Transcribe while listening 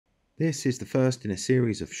This is the first in a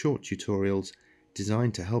series of short tutorials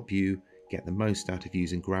designed to help you get the most out of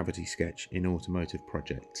using Gravity Sketch in automotive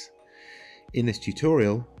projects. In this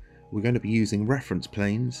tutorial, we're going to be using reference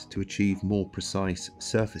planes to achieve more precise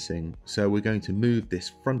surfacing. So we're going to move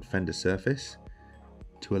this front fender surface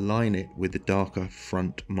to align it with the darker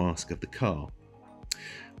front mask of the car.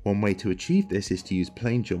 One way to achieve this is to use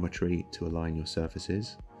plane geometry to align your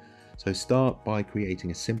surfaces. So start by creating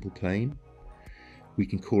a simple plane. We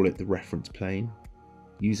can call it the reference plane,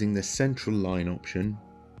 using the central line option,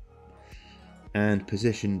 and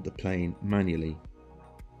position the plane manually.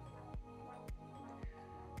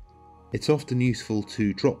 It's often useful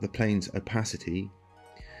to drop the plane's opacity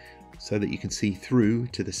so that you can see through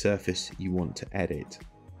to the surface you want to edit.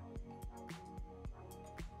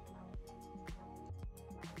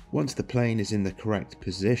 Once the plane is in the correct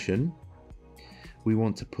position, we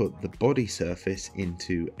want to put the body surface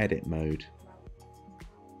into edit mode.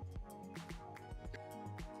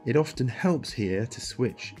 It often helps here to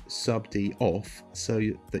switch sub D off so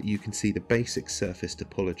that you can see the basic surface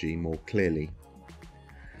topology more clearly.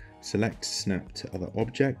 Select Snap to Other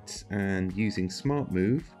Objects and using Smart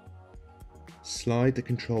Move, slide the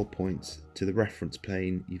control points to the reference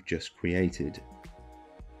plane you've just created.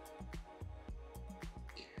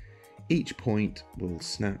 Each point will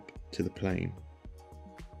snap to the plane.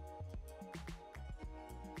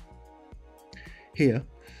 Here,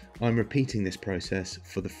 I'm repeating this process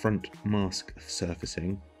for the front mask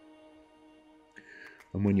surfacing.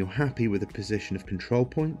 And when you're happy with the position of control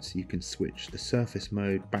points, you can switch the surface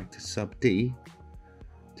mode back to sub D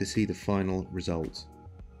to see the final result.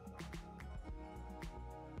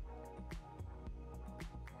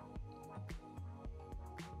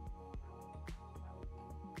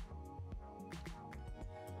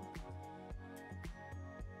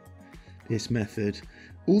 This method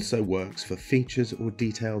also works for features or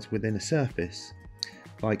details within a surface,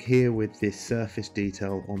 like here with this surface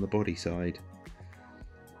detail on the body side.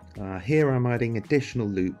 Here I'm adding additional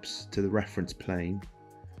loops to the reference plane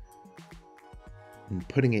and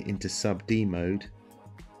putting it into sub D mode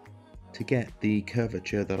to get the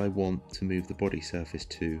curvature that I want to move the body surface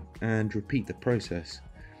to, and repeat the process.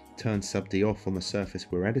 Turn sub D off on the surface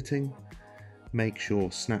we're editing, make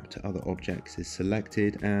sure Snap to Other Objects is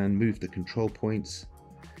selected, and move the control points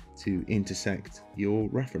to intersect your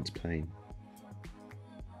reference plane.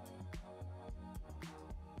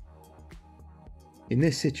 In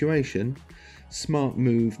this situation, Smart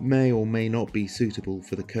Move may or may not be suitable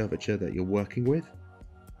for the curvature that you're working with.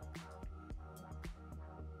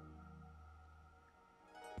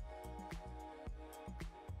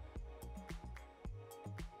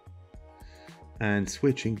 And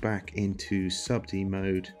switching back into sub D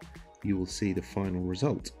mode, you will see the final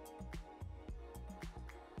result.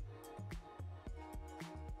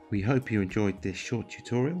 We hope you enjoyed this short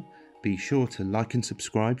tutorial. Be sure to like and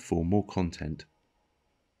subscribe for more content.